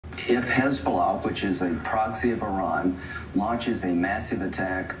if Hezbollah, which is a proxy of Iran, launches a massive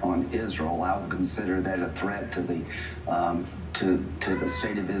attack on Israel, I would consider that a threat to the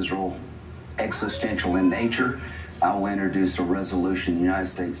state of Israel, existential in nature. I will introduce a resolution in the United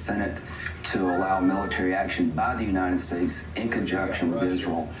States Senate to allow military action by the United States in conjunction with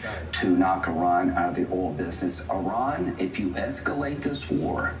Israel to knock Iran out of the oil business. Iran, if you escalate this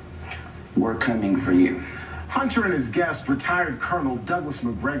war, we're coming for you. Hunter and his guest, retired Colonel Douglas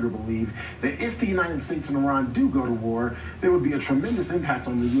Macgregor, believe that if the United States and Iran do go to war, there would be a tremendous impact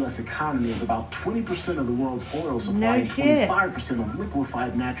on the U.S. economy, as about 20% of the world's oil supply and 25% of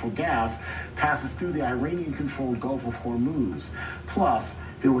liquefied natural gas passes through the Iranian-controlled Gulf of Hormuz. Plus,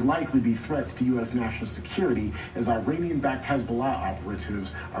 there would likely be threats to U.S. national security, as Iranian-backed Hezbollah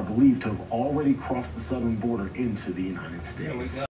operatives are believed to have already crossed the southern border into the United States.